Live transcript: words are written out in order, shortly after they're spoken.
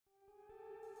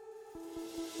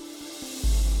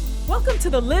Welcome to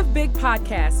the Live Big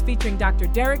podcast featuring Dr.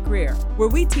 Derek Grier, where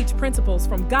we teach principles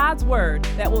from God's Word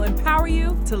that will empower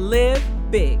you to live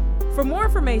big. For more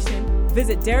information,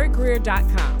 visit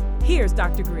derekgrier.com. Here's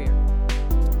Dr. Grier.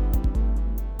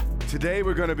 Today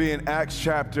we're going to be in Acts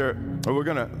chapter, or we're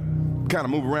going to kind of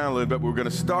move around a little bit, but we're going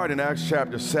to start in Acts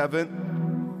chapter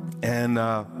 7. And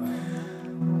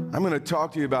I'm going to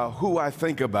talk to you about who I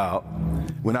think about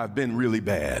when I've been really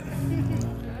bad.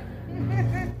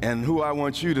 And who I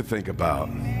want you to think about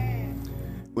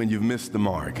when you've missed the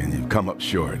mark and you've come up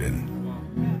short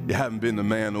and you haven't been the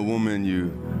man or woman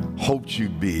you hoped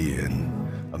you'd be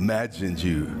and imagined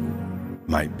you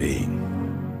might be.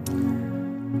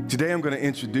 Today I'm going to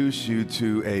introduce you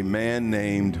to a man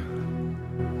named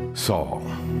Saul.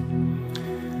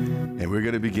 And we're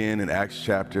going to begin in Acts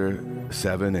chapter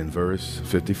 7 and verse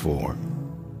 54.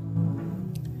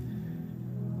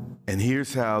 And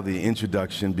here's how the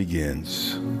introduction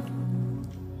begins.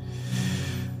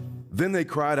 Then they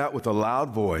cried out with a loud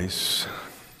voice,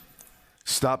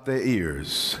 stopped their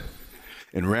ears,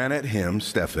 and ran at him,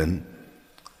 Stephen,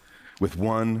 with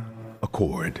one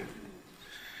accord.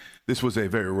 This was a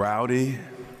very rowdy,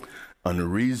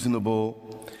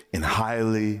 unreasonable, and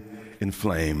highly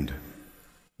inflamed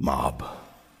mob.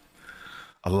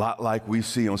 A lot like we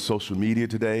see on social media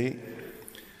today,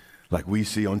 like we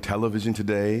see on television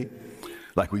today,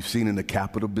 like we've seen in the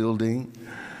Capitol building,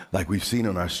 like we've seen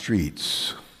on our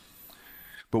streets.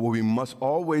 But what we must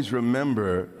always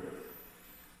remember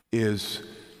is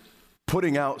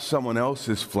putting out someone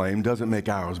else's flame doesn't make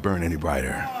ours burn any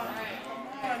brighter.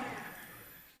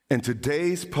 And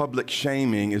today's public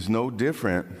shaming is no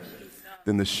different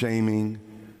than the shaming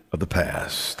of the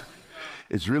past.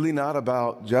 It's really not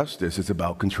about justice, it's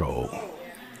about control.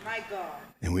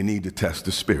 And we need to test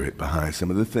the spirit behind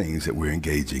some of the things that we're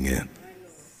engaging in.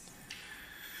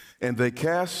 And they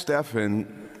cast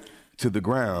Stephen to the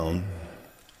ground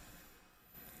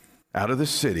out of the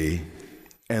city,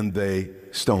 and they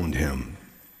stoned him.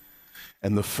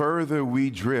 And the further we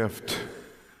drift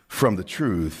from the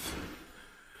truth,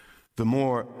 the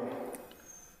more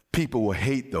people will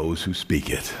hate those who speak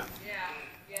it.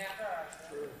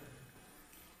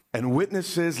 And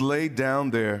witnesses laid down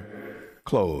their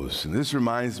clothes. And this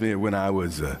reminds me of when I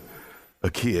was a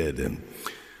kid, and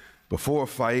before a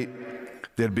fight,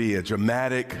 there'd be a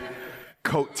dramatic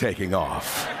coat taking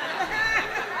off.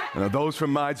 You know, those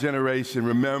from my generation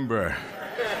remember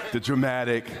the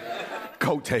dramatic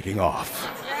coat taking off.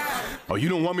 Oh, you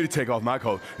don't want me to take off my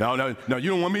coat. No, you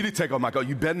don't want me to take off my coat.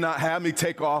 You better not have me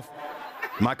take off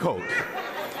my coat.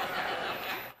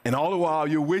 And all the while,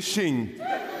 you're wishing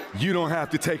you don't have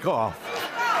to take off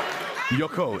your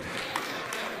coat.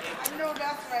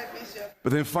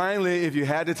 But then finally, if you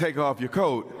had to take off your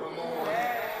coat,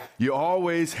 you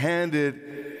always handed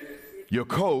your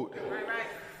coat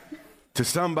to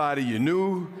somebody you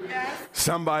knew,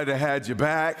 somebody that had your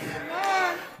back,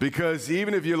 because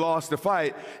even if you lost the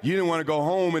fight, you didn't want to go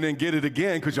home and then get it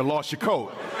again because you lost your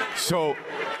coat. So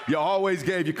you always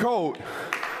gave your coat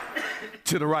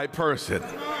to the right person.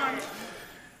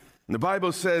 And the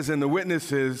Bible says, and the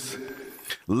witnesses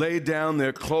laid down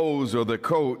their clothes or their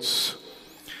coats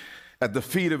at the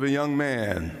feet of a young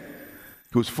man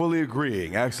who was fully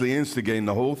agreeing, actually instigating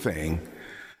the whole thing,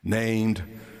 named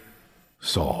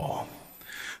Saul.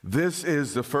 This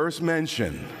is the first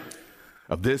mention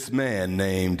of this man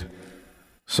named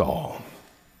Saul.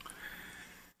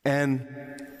 And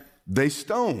they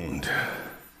stoned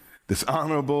this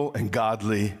honorable and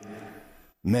godly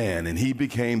man, and he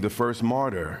became the first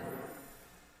martyr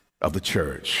of the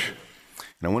church.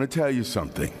 And I want to tell you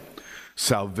something.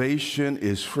 Salvation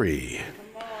is free,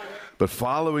 but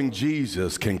following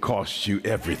Jesus can cost you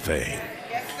everything.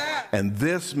 And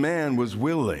this man was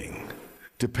willing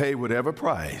to pay whatever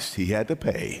price he had to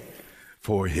pay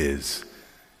for his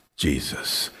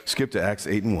Jesus. Skip to Acts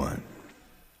 8 and 1.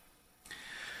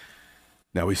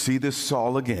 Now we see this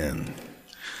Saul again.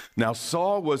 Now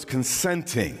Saul was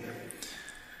consenting.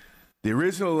 The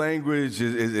original language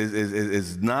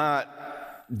is not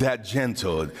that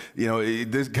gentle. You know,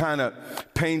 this kind of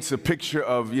paints a picture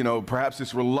of, you know, perhaps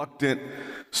this reluctant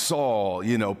Saul,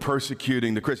 you know,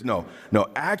 persecuting the Christians. No,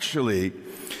 actually,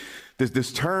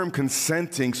 this term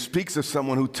consenting speaks of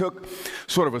someone who took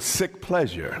sort of a sick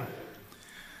pleasure.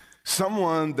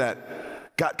 Someone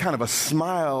that got kind of a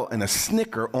smile and a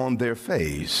snicker on their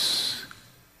face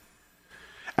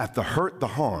at the hurt, the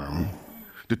harm,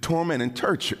 the torment and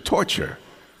torture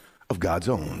of God's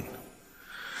own.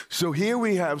 So here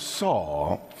we have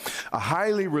Saul, a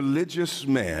highly religious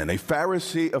man, a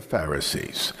Pharisee of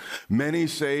Pharisees. Many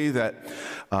say that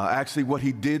actually what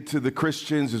he did to the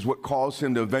Christians is what caused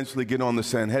him to eventually get on the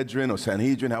Sanhedrin or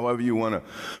Sanhedrin, however you want to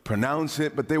pronounce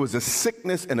it. But there was a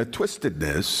sickness and a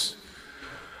twistedness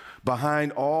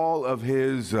behind all of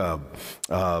his,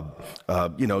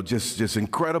 just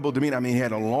incredible demeanor. I mean, he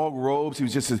had long robes. He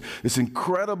was just this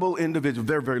incredible individual,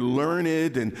 very, very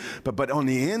learned. But on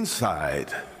the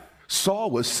inside,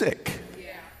 Saul was sick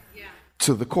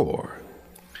to the core.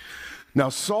 Now,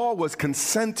 Saul was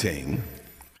consenting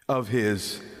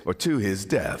to his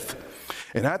death.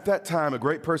 And at that time, a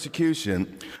great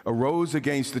persecution arose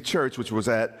against the church, which was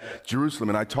at Jerusalem.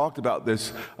 And I talked about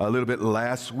this a little bit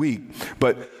last week.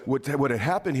 But what had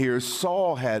happened here is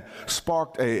Saul had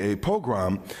sparked a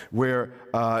pogrom where,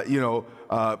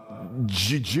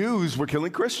 Jews were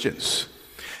killing Christians.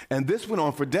 And this went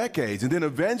on for decades. And then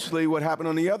eventually what happened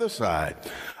on the other side?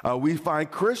 We find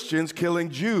Christians killing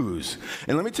Jews.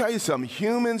 And let me tell you something.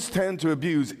 Humans tend to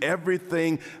abuse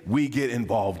everything we get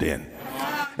involved in.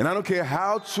 And I don't care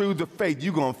how true the faith,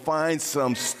 you're going to find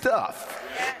some stuff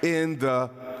in the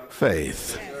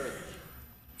faith.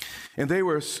 And they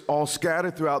were all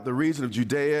scattered throughout the region of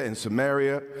Judea and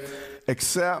Samaria,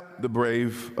 except the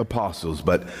brave apostles.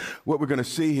 But what we're going to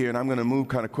see here, and I'm going to move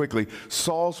kind of quickly,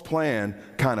 Saul's plan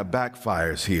kind of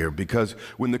backfires here, because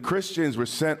when the Christians were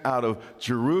sent out of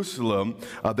Jerusalem,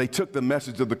 they took the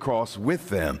message of the cross with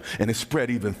them, and it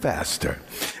spread even faster.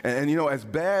 And as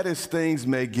bad as things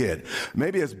may get,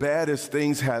 maybe as bad as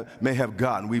things may have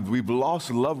gotten, we've lost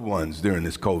loved ones during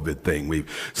this COVID thing.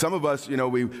 Some of us,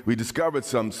 we discovered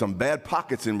some bad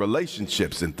pockets in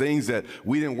relationships, and things that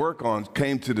we didn't work on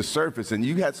came to the surface. And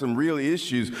you had some real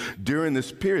issues during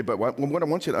this period. But what I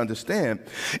want you to understand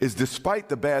is, despite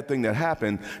the bad thing that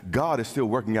happened, God is still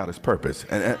working out his purpose.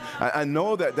 And I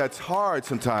know that that's hard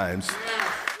sometimes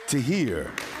to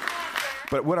hear.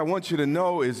 But what I want you to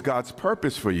know is God's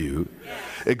purpose for you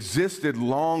existed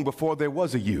long before there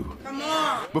was a you.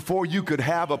 Before you could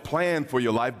have a plan for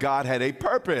your life, God had a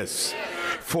purpose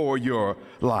for your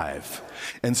life.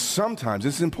 And sometimes,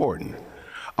 this is important,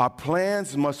 our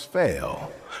plans must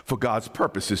fail for God's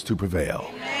purposes to prevail.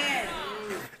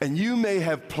 And you may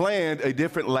have planned a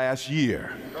different last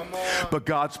year, but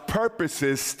God's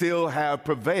purposes still have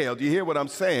prevailed. You hear what I'm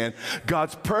saying?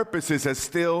 God's purposes have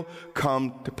still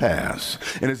come to pass.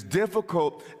 And as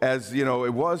difficult as,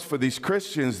 it was for these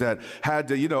Christians that had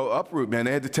to, uproot, man,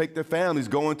 they had to take their families,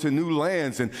 go into new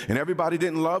lands, and everybody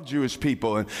didn't love Jewish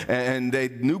people, and they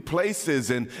new places,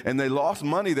 and they lost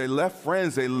money, they left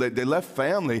friends, they left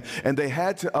family, and they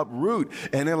had to uproot.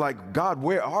 And they're like, God,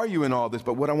 where are you in all this?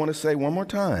 But what I want to say one more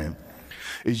time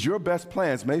is, your best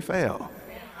plans may fail,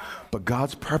 but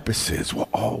God's purposes will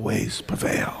always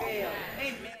prevail.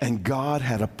 And God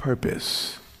had a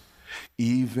purpose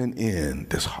even in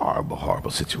this horrible,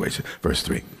 horrible situation. Verse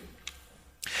 3.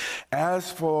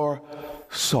 As for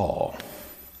Saul,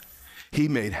 he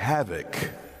made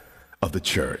havoc of the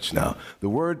church. Now, the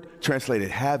word translated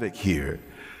havoc here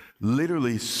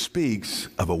literally speaks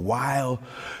of a wild,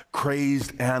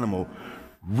 crazed animal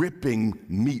ripping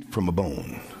meat from a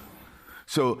bone.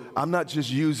 So I'm not just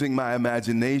using my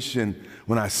imagination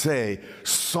when I say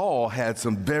Saul had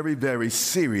some very, very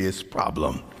serious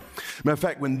problem. Matter of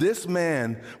fact, when this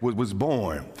man was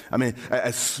born, I mean,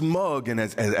 as smug and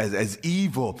as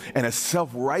evil and as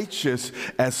self-righteous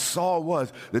as Saul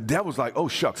was, the devil's like, oh,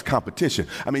 shucks, competition.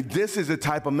 I mean, this is the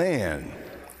type of man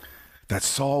that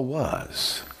Saul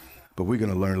was. But we're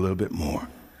going to learn a little bit more.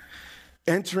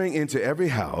 Entering into every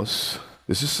house,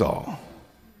 this is Saul.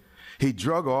 He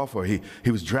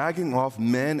was dragging off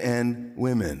men and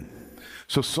women.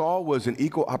 So Saul was an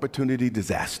equal opportunity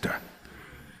disaster.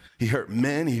 He hurt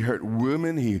men, he hurt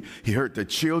women, he hurt the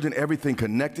children, everything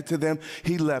connected to them.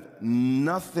 He left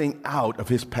nothing out of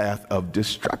his path of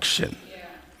destruction. Yeah.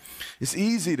 It's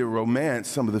easy to romance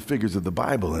some of the figures of the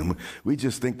Bible, and we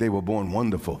just think they were born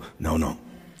wonderful. No.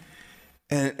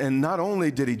 And not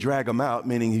only did he drag them out,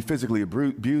 meaning he physically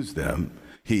abused them,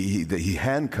 he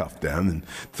handcuffed them, and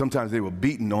sometimes they were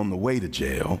beaten on the way to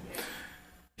jail.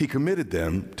 He committed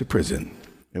them to prison.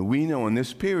 And we know in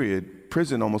this period,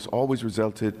 prison almost always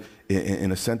resulted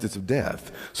in a sentence of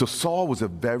death. So Saul was a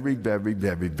very, very,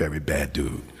 very, very bad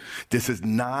dude. This is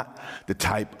not the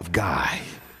type of guy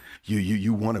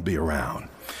you want to be around.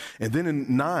 And then in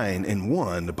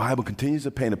 9:1, the Bible continues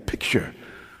to paint a picture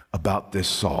about this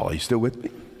Saul. Are you still with me?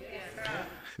 Yes.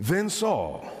 Then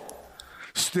Saul,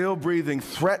 still breathing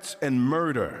threats and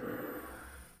murder.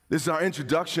 This is our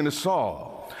introduction to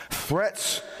Saul.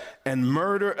 Threats and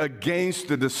murder against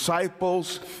the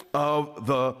disciples of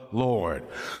the Lord.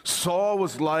 Saul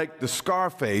was like the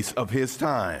Scarface of his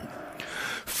time.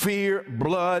 Fear,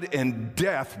 blood, and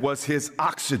death was his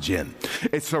oxygen.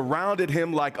 It surrounded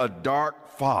him like a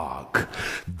dark fog.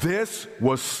 This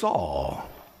was Saul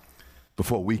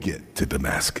before we get to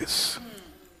Damascus.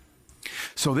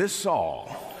 So this Saul,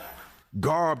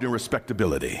 garbed in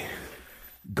respectability,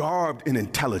 garbed in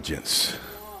intelligence,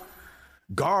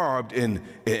 garbed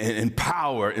in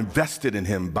power invested in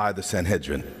him by the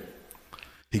Sanhedrin.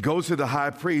 He goes to the high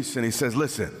priest and he says,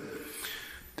 listen,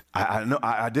 I know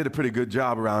I did a pretty good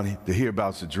job around the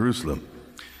hereabouts of Jerusalem.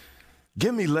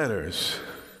 Give me letters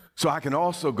so I can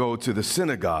also go to the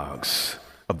synagogues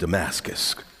of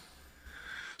Damascus.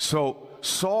 So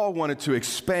Saul wanted to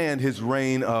expand his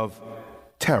reign of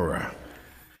terror.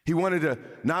 He wanted to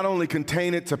not only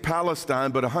contain it to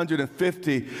Palestine, but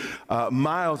 150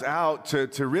 miles out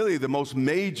to really the most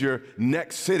major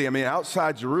next city. I mean,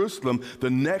 outside Jerusalem, the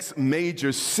next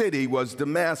major city was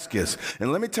Damascus.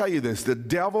 And let me tell you this, the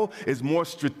devil is more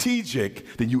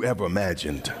strategic than you ever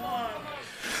imagined.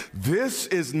 This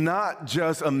is not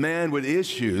just a man with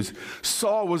issues.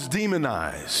 Saul was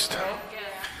demonized.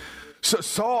 So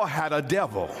Saul had a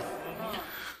devil.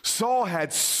 Saul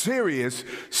had serious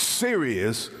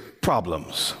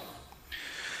problems.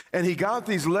 And he got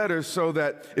these letters so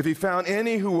that if he found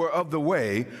any who were of the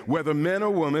way, whether men or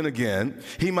women, again,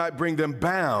 he might bring them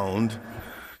bound,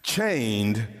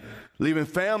 chained, leaving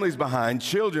families behind,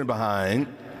 children behind,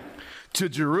 to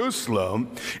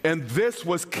Jerusalem. And this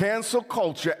was cancel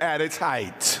culture at its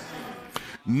height.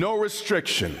 No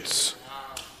restrictions.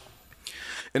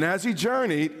 And as he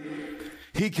journeyed,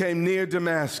 he came near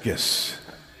Damascus.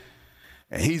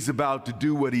 And he's about to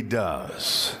do what he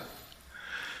does.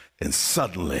 And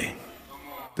suddenly,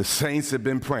 the saints have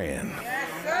been praying.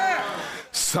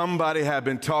 Somebody had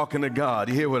been talking to God.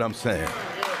 You hear what I'm saying?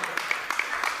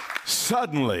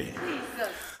 Suddenly,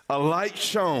 a light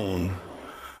shone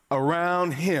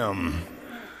around him,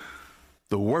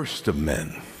 the worst of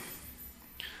men,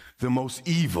 the most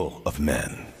evil of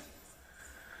men.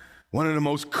 One of the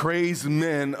most crazed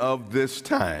men of this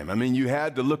time. I mean, you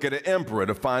had to look at an emperor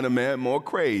to find a man more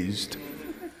crazed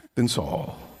than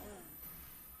Saul.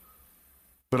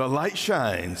 But a light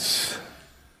shines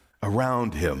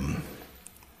around him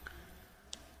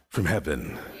from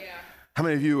heaven. Yeah. How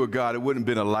many of you are God? It wouldn't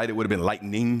have been a light, it would have been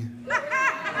lightning.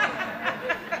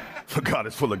 For God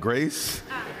is full of grace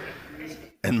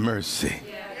and mercy.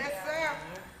 Yes, sir.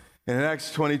 And in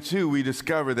Acts 22, we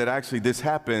discover that actually this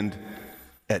happened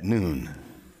at noon.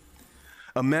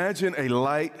 Imagine a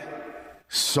light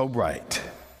so bright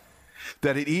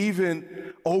that it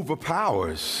even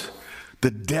overpowers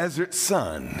the desert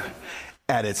sun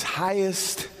at its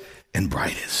highest and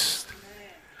brightest.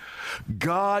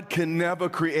 God can never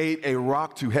create a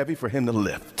rock too heavy for him to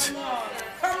lift.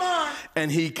 Come on. And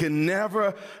he can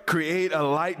never create a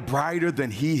light brighter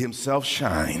than he himself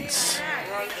shines.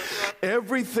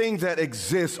 Everything that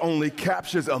exists only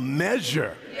captures a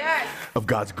measure of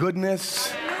God's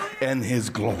goodness and his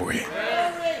glory.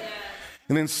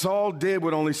 And then Saul did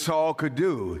what only Saul could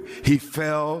do. He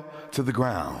fell to the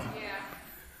ground.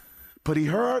 But he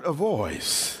heard a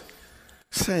voice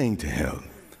saying to him,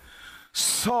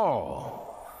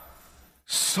 Saul,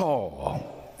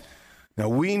 Saul. Now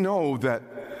we know that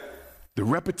the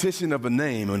repetition of a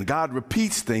name, when God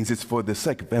repeats things, it's for the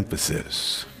sake of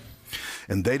emphasis.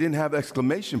 And they didn't have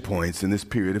exclamation points in this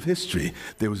period of history.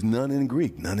 There was none in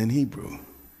Greek, none in Hebrew.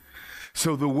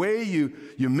 So the way you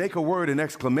make a word an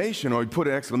exclamation, or you put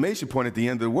an exclamation point at the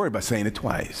end of the word by saying it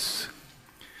twice.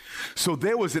 So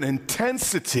there was an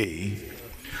intensity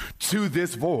to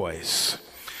this voice.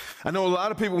 I know a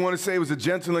lot of people want to say it was a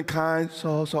gentle and kind,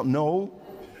 no.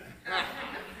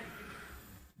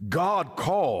 God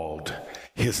called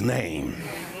his name.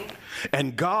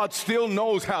 And God still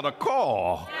knows how to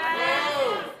call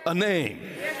a name.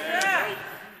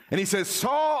 And he says,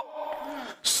 Saul,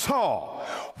 Saul,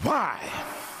 why?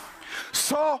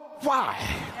 Saul, why?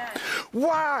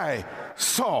 Why,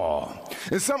 Saul?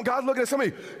 And God looking at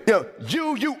somebody,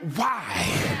 you,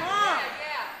 why?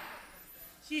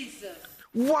 Jesus.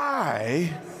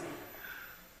 Why?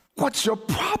 What's your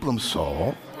problem,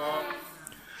 Saul?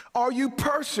 Are you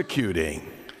persecuting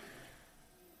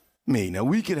me? Now,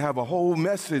 we could have a whole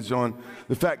message on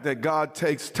the fact that God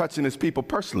takes touching his people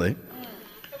personally.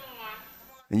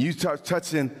 And you start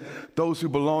touching those who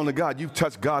belong to God. You've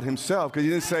touched God himself, because he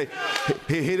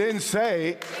didn't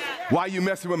say, why you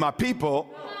messing with my people?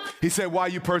 He said, why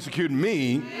you persecuting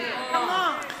me?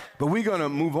 But we're going to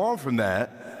move on from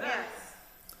that.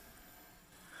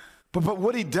 But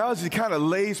what he does, he kind of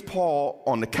lays Paul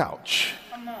on the couch.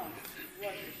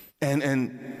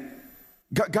 And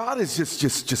God is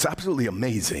just absolutely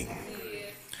amazing.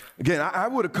 Again, I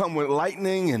would have come with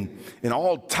lightning and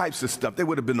all types of stuff. There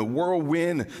would have been a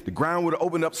whirlwind. The ground would have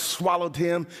opened up, swallowed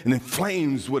him, and then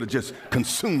flames would have just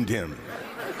consumed him.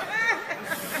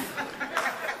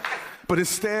 But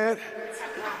instead,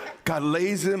 God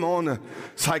lays him on a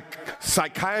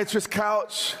psychiatrist's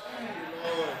couch.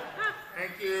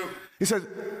 Thank you. He says,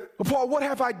 well, Paul, what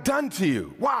have I done to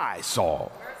you? Why,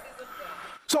 Saul?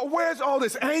 So where's all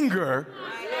this anger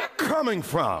coming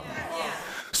from?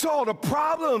 Saul, the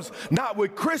problem's not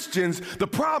with Christians. The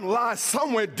problem lies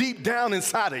somewhere deep down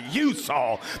inside of you,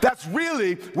 Saul. That's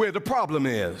really where the problem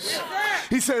is.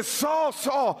 He says, Saul,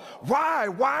 Saul,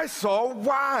 why, Saul?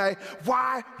 Why?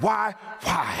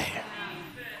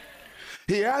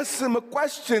 He asks him a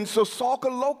question so Saul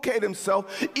can locate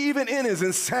himself even in his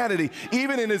insanity,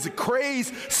 even in his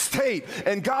crazed state.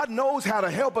 And God knows how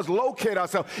to help us locate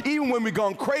ourselves. Even when we've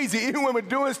gone crazy, even when we're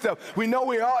doing stuff we know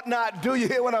we ought not do. You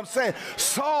hear what I'm saying?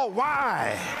 Saul,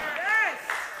 why?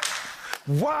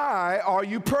 Why are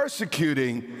you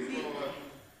persecuting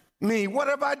me? What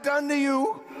have I done to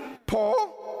you,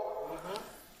 Paul?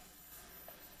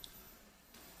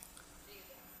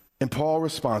 And Paul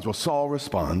responds, well, Saul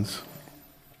responds.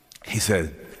 He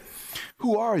said,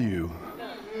 who are you,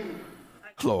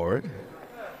 Lord?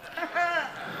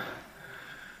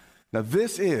 Now,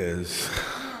 this is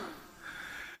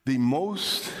the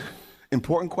most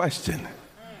important question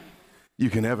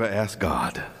you can ever ask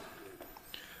God.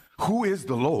 Who is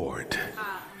the Lord,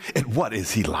 and what is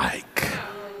he like?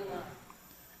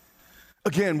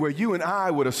 Again, where you and I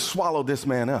would have swallowed this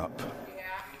man up.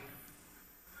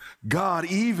 God,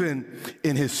 even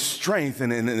in his strength,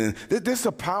 and this is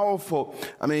a powerful,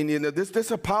 this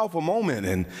is a powerful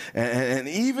moment. And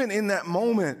even in that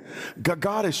moment,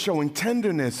 God is showing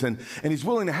tenderness, and he's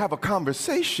willing to have a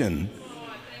conversation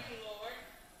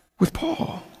with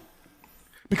Paul.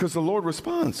 Because the Lord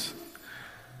responds.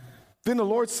 Then the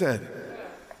Lord said,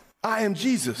 I am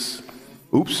Jesus,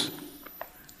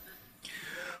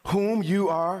 whom you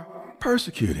are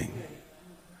persecuting.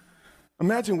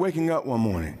 Imagine waking up one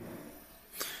morning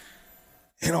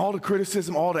and all the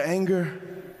criticism, all the anger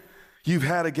you've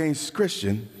had against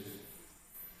Christian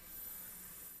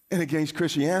and against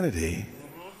Christianity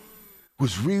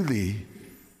was really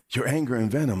your anger and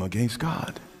venom against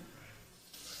God.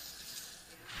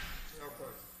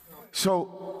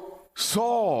 So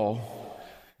Saul,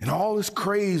 in all his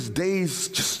crazed days,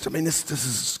 this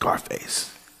is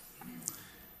Scarface.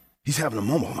 He's having a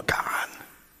moment, oh my God.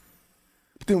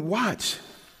 But then watch.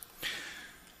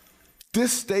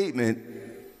 This statement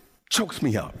chokes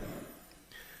me up.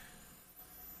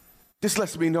 This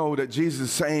lets me know that Jesus is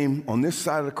the same on this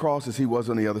side of the cross as he was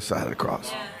on the other side of the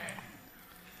cross. Yeah.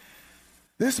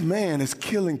 This man is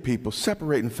killing people,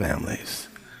 separating families,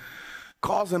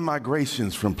 causing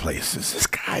migrations from places. This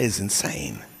guy is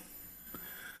insane.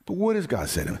 But what does God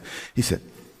say to him? He said,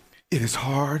 it is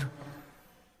hard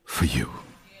for you.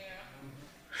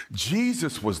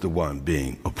 Jesus was the one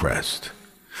being oppressed.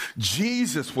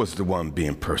 Jesus was the one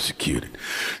being persecuted.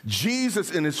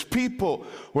 Jesus and his people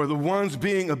were the ones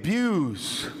being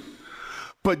abused.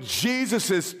 But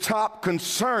Jesus' top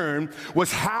concern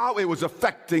was how it was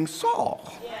affecting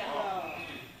Saul. Yeah.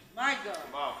 My God.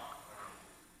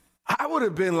 I would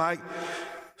have been like,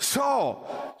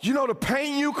 Saul, you know the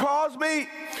pain you caused me?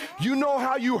 You know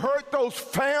how you hurt those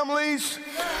families?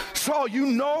 Saul, you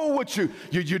know what you're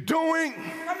doing?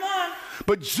 Come on.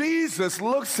 But Jesus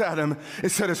looks at him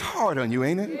and said, it's hard on you,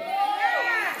 ain't it?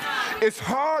 Yeah. It's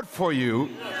hard for you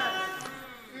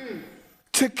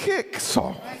to kick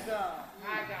Saul.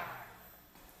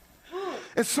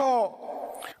 And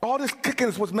Saul, all this kicking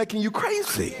is what's making you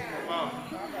crazy.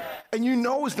 And you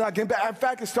know it's not getting better. In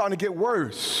fact, it's starting to get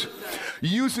worse.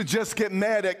 You used to just get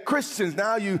mad at Christians.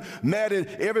 Now you mad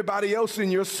at everybody else in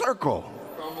your circle.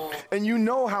 And you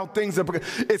know how things are.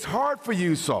 It's hard for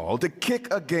you, Saul, to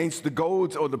kick against the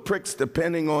goads or the pricks,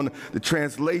 depending on the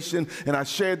translation. And I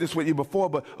shared this with you before,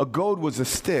 but a goad was a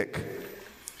stick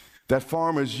that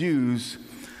farmers used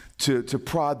to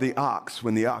prod the ox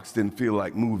when the ox didn't feel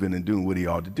like moving and doing what he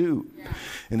ought to do. Yeah.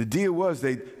 And the deal was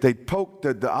they poked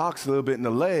the ox a little bit in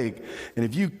the leg, and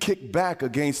if you kick back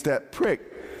against that prick,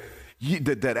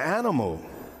 that animal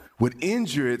would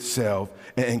injure itself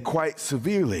and quite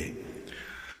severely.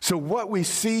 So what we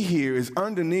see here is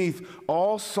underneath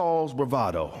all Saul's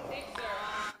bravado,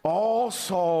 all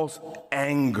Saul's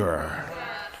anger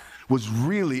was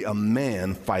really a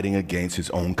man fighting against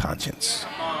his own conscience.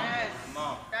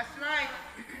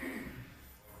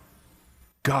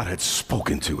 God had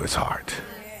spoken to his heart.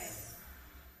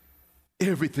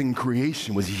 Everything in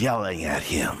creation was yelling at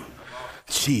him.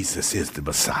 Jesus is the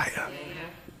Messiah.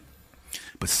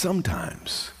 But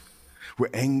sometimes we're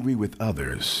angry with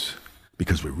others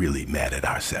because we're really mad at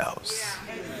ourselves.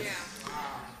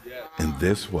 And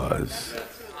this was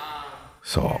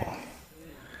Saul.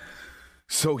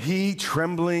 So he,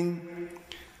 trembling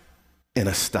and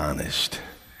astonished.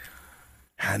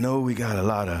 I know we got a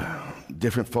lot of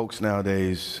different folks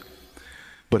nowadays,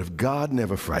 but if God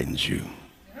never frightens you,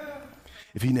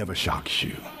 if he never shocks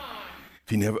you, if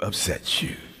he never upsets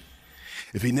you,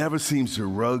 if he never seems to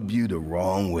rub you the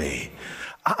wrong way,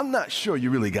 I'm not sure you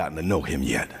really gotten to know him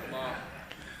yet.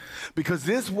 Because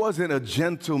this wasn't a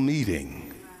gentle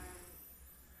meeting.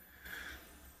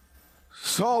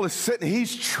 Saul is sitting,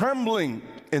 he's trembling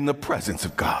in the presence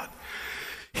of God.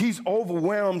 He's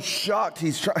overwhelmed, shocked.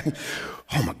 He's trying,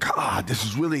 oh my God, this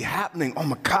is really happening. Oh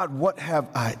my God, what have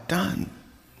I done?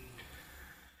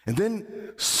 And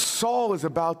then Saul is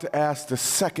about to ask the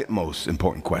second most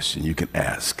important question you can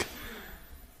ask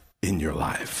in your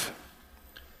life.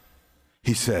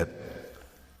 He said,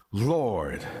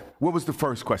 Lord, what was the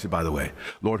first question, by the way?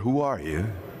 Lord, who are you?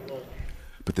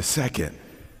 But the second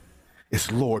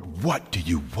is, Lord, what do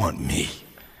you want me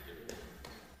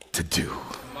to do?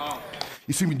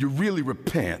 You see, when you really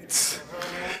repent,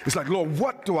 it's like, Lord,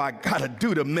 what do I got to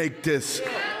do to make this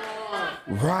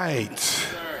right?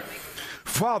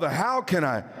 Father, how can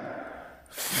I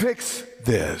fix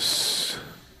this?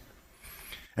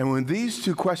 And when these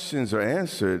two questions are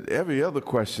answered, every other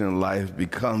question in life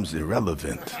becomes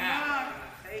irrelevant.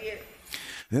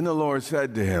 Then the Lord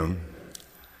said to him,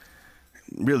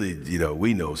 really,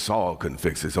 we know Saul couldn't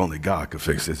fix this. Only God could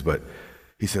fix this. But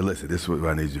he said, listen, this is what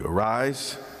I need you to do.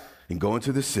 Arise and go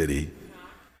into the city,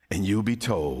 and you'll be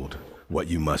told what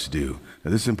you must do.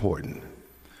 Now, this is important.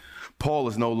 Paul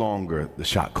is no longer the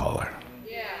shot caller.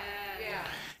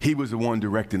 He was the one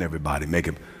directing everybody,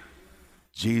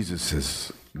 Jesus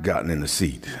has gotten in the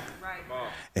seat.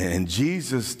 And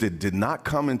Jesus did not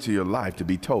come into your life to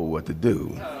be told what to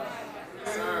do.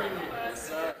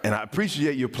 And I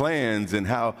appreciate your plans and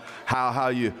how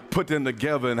you put them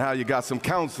together and how you got some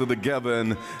counsel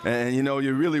together and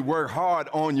you really work hard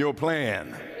on your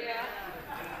plan.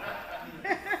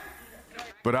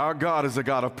 But our God is a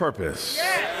God of purpose.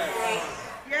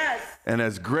 Yes. And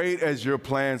as great as your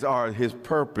plans are, his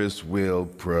purpose will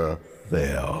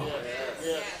prevail.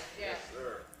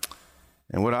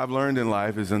 And what I've learned in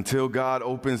life is until God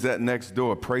opens that next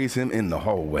door, praise him in the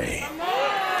hallway.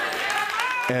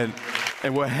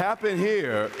 And what happened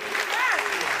here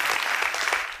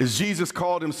is Jesus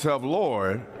called himself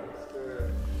Lord,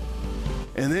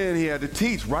 and then he had to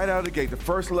teach right out of the gate. The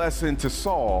first lesson to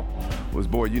Saul was,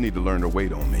 boy, you need to learn to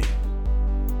wait on me.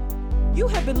 You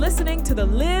have been listening to the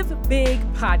Live Big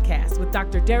podcast with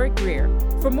Dr. Derek Grier.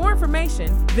 For more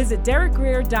information, visit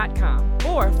derekgrier.com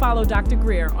or follow Dr.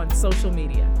 Grier on social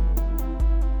media.